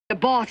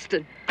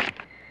Boston.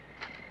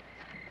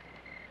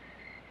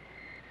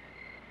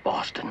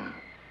 Boston.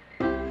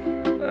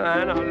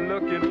 And I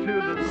look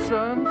into the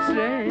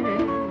sunset.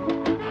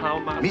 How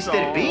my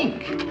Mr.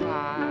 Bing.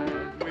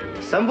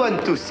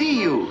 Someone to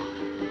see you.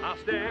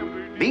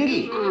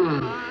 Bingy.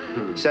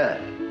 Sir.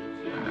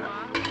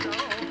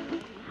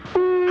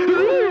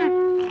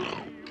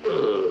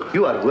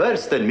 You are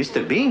worse than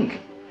Mr. Bing.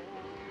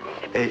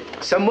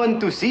 Someone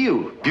to see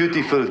you,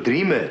 beautiful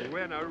dreamer.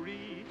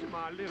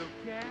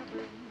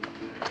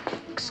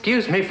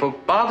 Excuse me for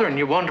bothering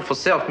your wonderful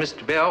self,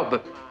 Mr. Bell,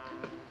 but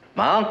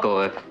my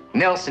uncle,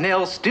 Nelson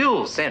L.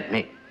 Still sent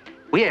me.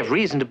 We have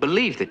reason to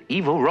believe that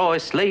evil Roy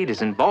Slade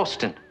is in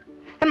Boston.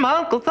 And my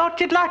uncle thought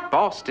you'd like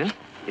Boston,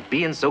 it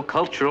being so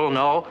cultural and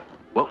all,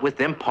 what with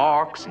them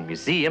parks and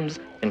museums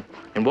and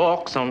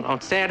walks on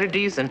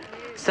Saturdays and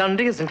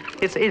Sundays, and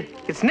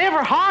it's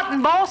never hot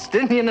in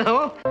Boston, you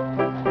know.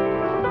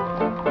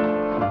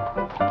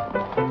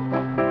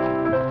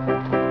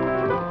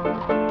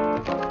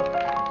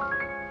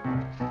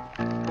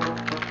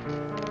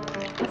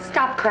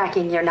 Stop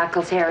cracking your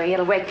knuckles, Harry.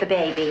 It'll wake the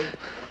baby.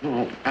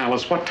 Oh,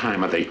 Alice, what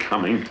time are they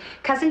coming?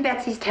 Cousin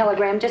Betsy's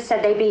telegram just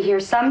said they'd be here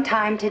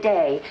sometime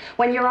today.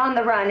 When you're on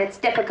the run, it's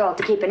difficult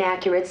to keep an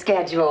accurate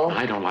schedule.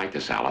 I don't like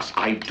this, Alice.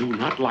 I do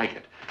not like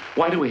it.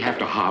 Why do we have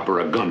to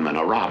harbor a gunman,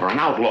 a robber, an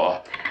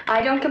outlaw?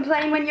 I don't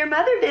complain when your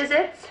mother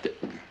visits.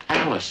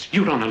 Alice,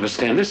 you don't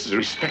understand. This is a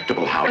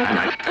respectable house, and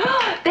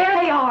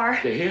There they are.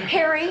 They're here?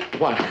 Harry.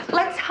 What?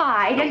 Let's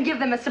hide and give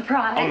them a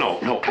surprise. Oh,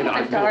 no. Come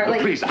on, No, darling.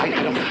 please, I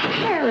don't...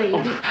 Harry,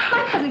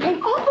 my cousin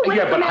came all the way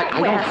Yeah, from but out I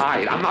don't west.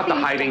 hide. I'm not the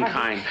Please, hiding darling.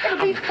 kind.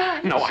 It'll be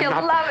fun. No, She'll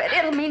I'm not. love it.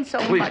 It'll mean so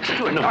Please, much to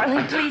her, no.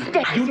 darling. Please,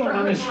 dance. You don't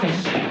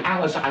understand.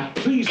 Alice,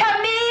 please...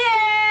 Come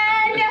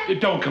in!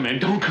 Don't come in.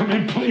 Don't come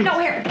in, please. No,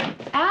 Harry.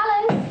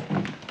 Alice.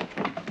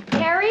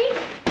 Harry.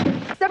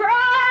 Surprise!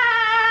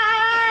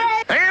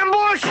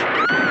 Ambush!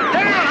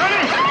 Down,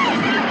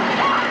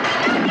 honey!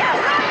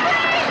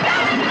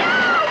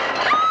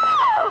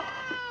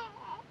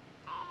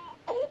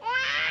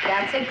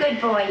 That's a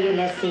good boy,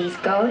 Ulysses.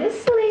 Go to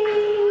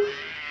sleep.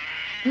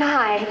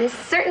 My, this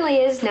certainly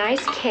is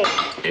nice cake.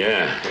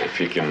 Yeah, if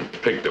you can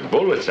pick the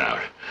bullets out.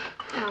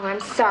 Oh, I'm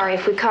sorry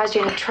if we caused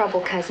you any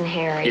trouble, Cousin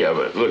Harry. Yeah,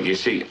 but look, you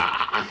see,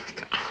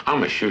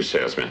 I'm a shoe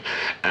salesman.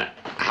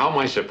 How am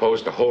I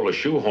supposed to hold a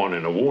shoehorn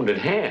in a wounded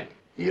hand?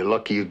 You're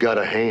lucky you got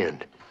a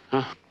hand.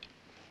 Huh?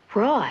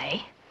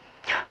 Roy,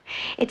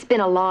 it's been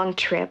a long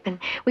trip, and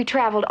we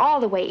traveled all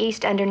the way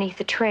east underneath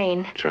the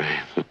train. Train?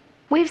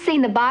 We've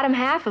seen the bottom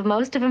half of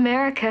most of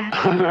America.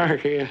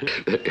 America.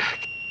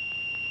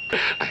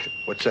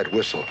 What's that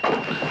whistle?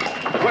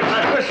 What's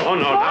that whistle? Oh,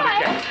 no, not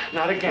again.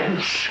 Not again.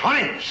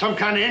 Honey, some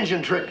kind of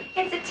engine trick.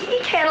 It's a tea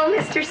kettle,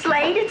 Mr.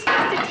 Slade. It's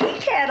just a tea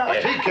kettle.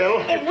 A tea kettle?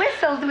 It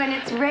whistles when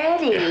it's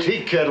ready. A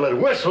tea kettle that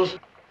whistles?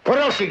 What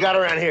else you got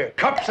around here?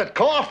 Cups that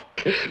cough?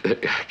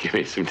 Give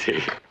me some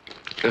tea.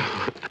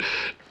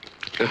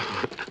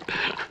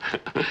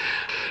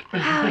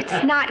 Oh,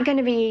 it's not going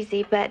to be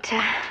easy, but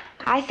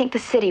I think the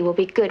city will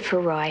be good for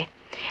Roy.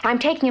 I'm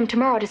taking him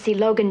tomorrow to see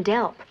Logan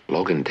Delp.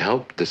 Logan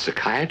Delp, the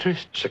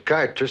psychiatrist?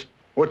 Psychiatrist?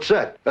 What's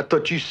that? I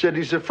thought you said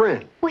he's a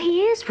friend. Well,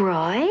 he is,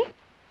 Roy.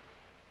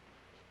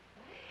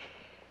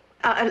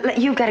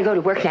 You've got to go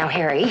to work now,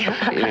 Harry.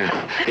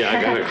 Yeah,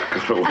 I gotta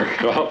go to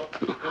work. Well,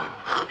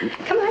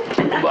 Come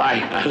on. bye.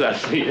 I'll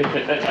see you.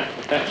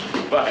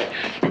 Bye.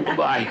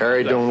 Bye.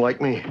 Harry don't like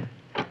me.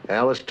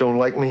 Alice don't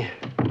like me.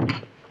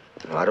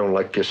 I don't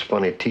like this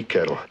funny tea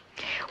kettle.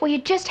 Well, you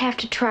just have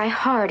to try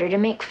harder to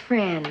make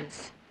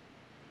friends.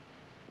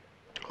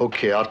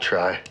 Okay, I'll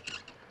try.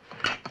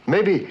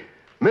 Maybe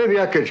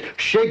I could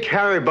shake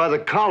Harry by the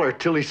collar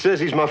till he says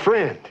he's my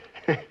friend.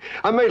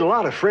 I made a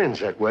lot of friends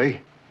that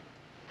way.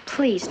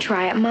 Please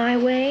try it my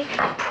way.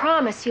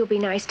 Promise you'll be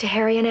nice to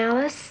Harry and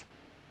Alice.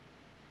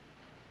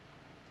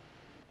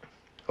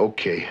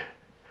 Okay,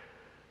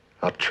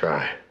 I'll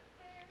try.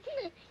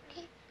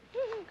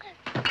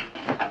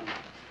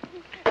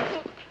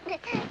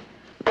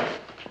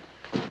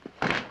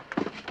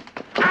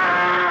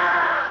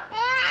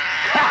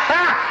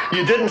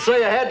 You didn't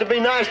say I had to be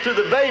nice to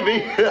the baby.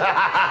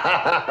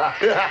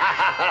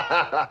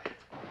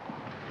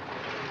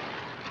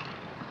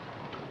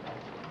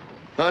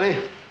 Honey,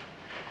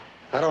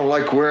 I don't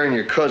like wearing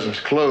your cousin's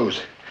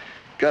clothes.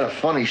 Got a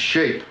funny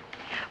shape.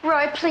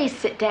 Roy, please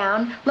sit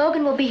down.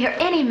 Logan will be here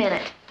any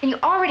minute. And you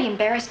already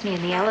embarrassed me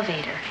in the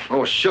elevator.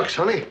 Oh, shucks,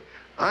 honey.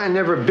 I ain't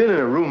never been in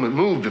a room that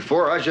moved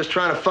before. I was just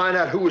trying to find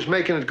out who was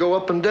making it go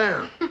up and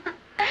down.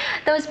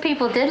 Those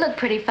people did look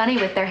pretty funny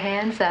with their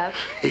hands up.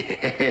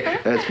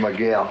 That's my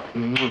gal.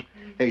 Mm-hmm.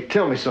 Hey,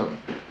 tell me something.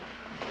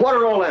 What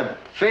are all them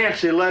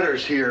fancy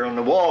letters here on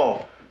the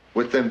wall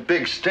with them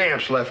big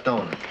stamps left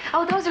on them?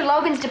 Oh, those are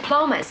Logan's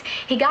diplomas.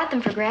 He got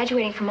them for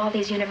graduating from all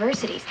these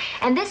universities.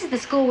 And this is the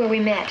school where we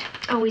met.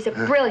 Oh, he's a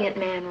brilliant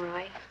man,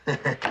 Roy.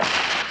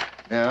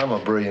 Yeah, I'm a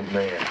brilliant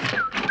man.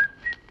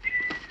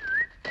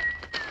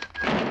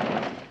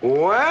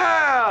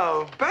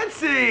 Well,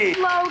 Betsy!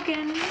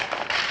 Logan.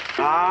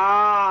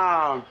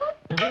 Ah,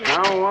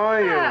 how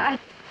are you?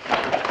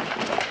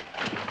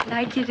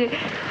 like you to...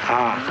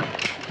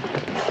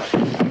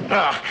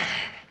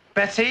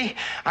 Betsy,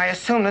 I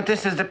assume that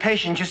this is the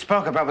patient you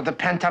spoke about with the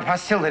pent-up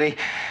hostility.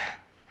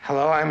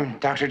 Hello, I'm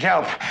Dr.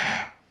 Delp.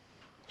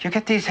 You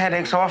get these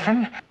headaches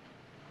often?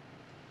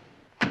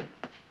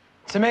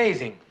 It's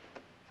amazing.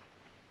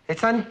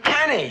 It's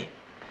uncanny.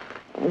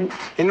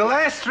 In the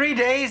last 3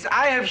 days,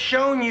 I have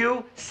shown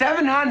you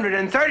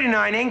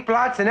 739 ink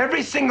blots, and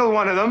every single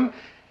one of them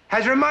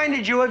has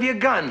reminded you of your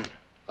gun.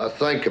 I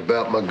think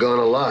about my gun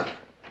a lot.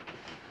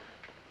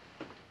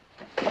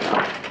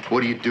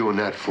 What are you doing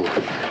that for?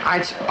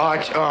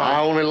 I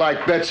only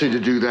like Betsy to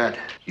do that.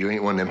 You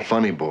ain't one of them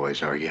funny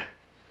boys, are you?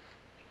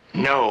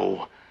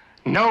 No.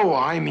 No,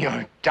 I'm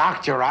your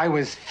doctor. I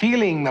was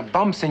feeling the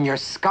bumps in your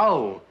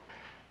skull.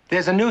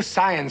 There's a new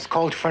science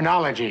called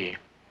phrenology.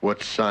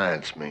 What's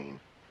science mean?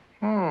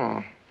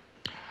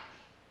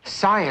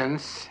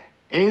 Science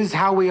is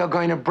how we are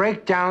going to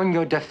break down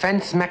your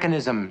defense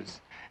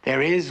mechanisms.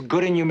 There is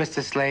good in you,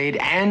 Mr. Slade,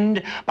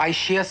 and by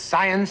sheer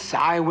science,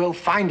 I will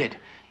find it.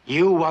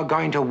 You are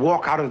going to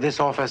walk out of this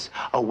office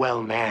a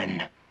well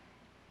man.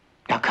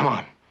 Now, come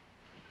on.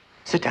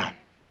 Sit down.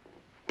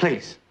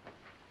 Please.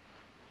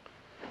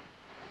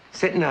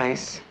 Sit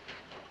nice.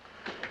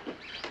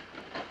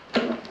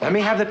 Let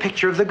me have the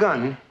picture of the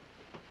gun.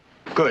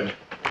 Good.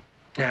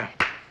 Now,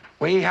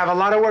 we have a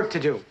lot of work to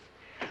do.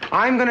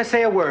 I'm going to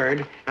say a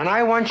word, and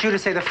I want you to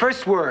say the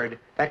first word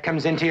that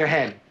comes into your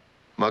head.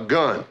 My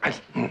gun.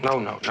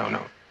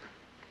 No.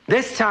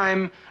 This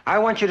time, I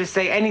want you to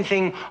say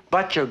anything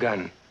but your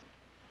gun.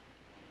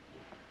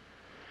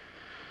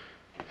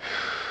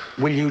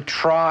 Will you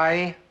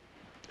try?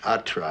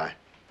 I'll try.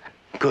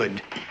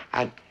 Good.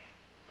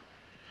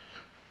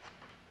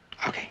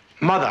 Okay.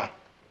 Mother.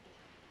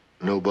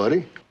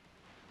 Nobody?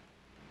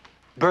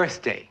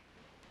 Birthday.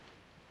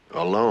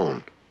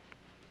 Alone.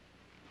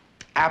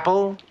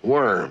 Apple.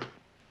 Worm.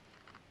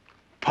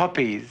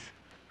 Puppies.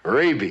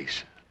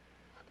 Rabies.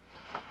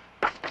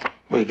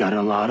 We got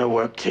a lot of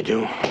work to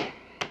do.